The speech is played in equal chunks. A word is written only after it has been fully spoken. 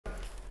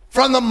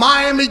from the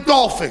Miami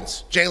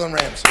Dolphins, Jalen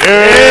Ramsey.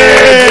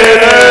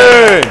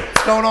 Yeah.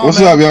 What's going on, What's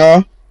man? up,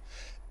 y'all?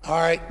 All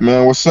right.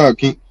 Man, what's up?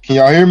 Can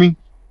y'all hear me?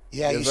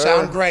 Yeah, Yes, you sir.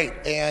 sound great.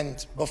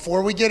 And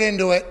before we get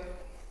into it,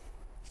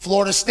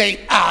 Florida State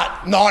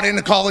not in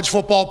the college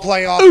football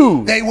playoff.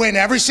 Ooh. They win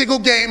every single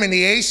game in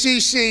the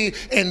ACC,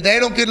 and they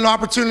don't get an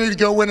opportunity to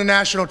go win a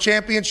national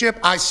championship.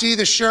 I see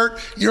the shirt.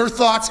 Your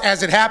thoughts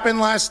as it happened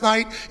last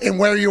night and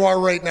where you are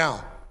right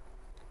now.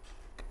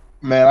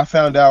 Man, I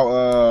found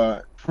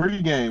out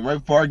pre-game, right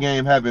before our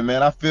game happened,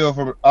 man. I feel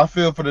for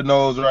the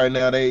Noles right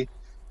now. They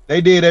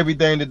did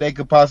everything that they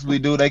could possibly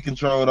do. They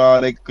controlled all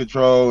they could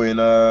control,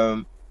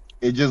 and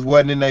it just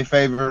wasn't in their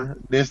favor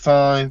this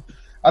time.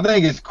 I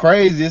think it's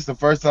crazy. It's the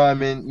first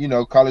time in,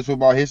 college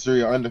football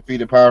history an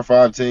undefeated Power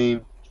 5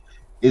 team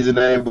isn't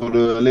able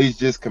to at least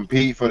just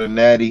compete for the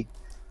Natty.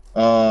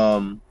 Yeah,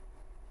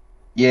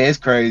 it's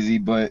crazy,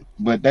 but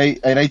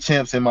they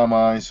champs in my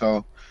mind.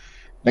 So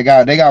they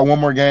got one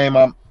more game.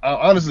 I'm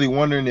honestly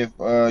wondering if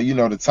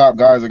the top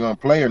guys are gonna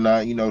play or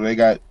not. They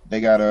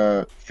got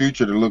a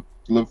future to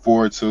look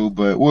forward to,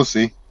 but we'll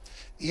see.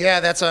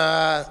 Yeah, that's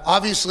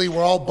obviously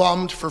we're all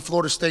bummed for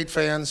Florida State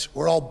fans.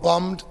 We're all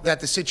bummed that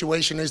the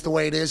situation is the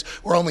way it is,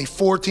 where only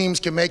 4 teams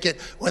can make it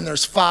when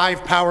there's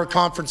 5 power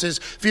conferences.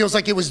 Feels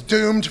like it was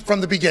doomed from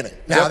the beginning.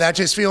 Now that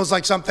just feels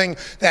like something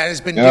that has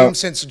been doomed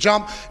since the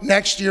jump.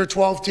 Next year,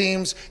 12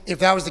 teams. If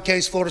that was the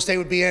case, Florida State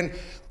would be in.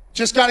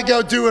 Just got to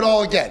go do it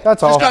all again.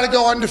 That's all. Just got to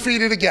go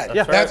undefeated again.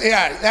 Yeah,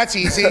 that's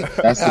easy.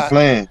 That's the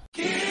plan.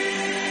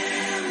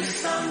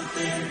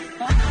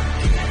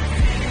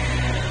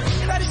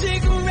 Light a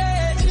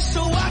cigarette just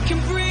so I can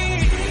breathe.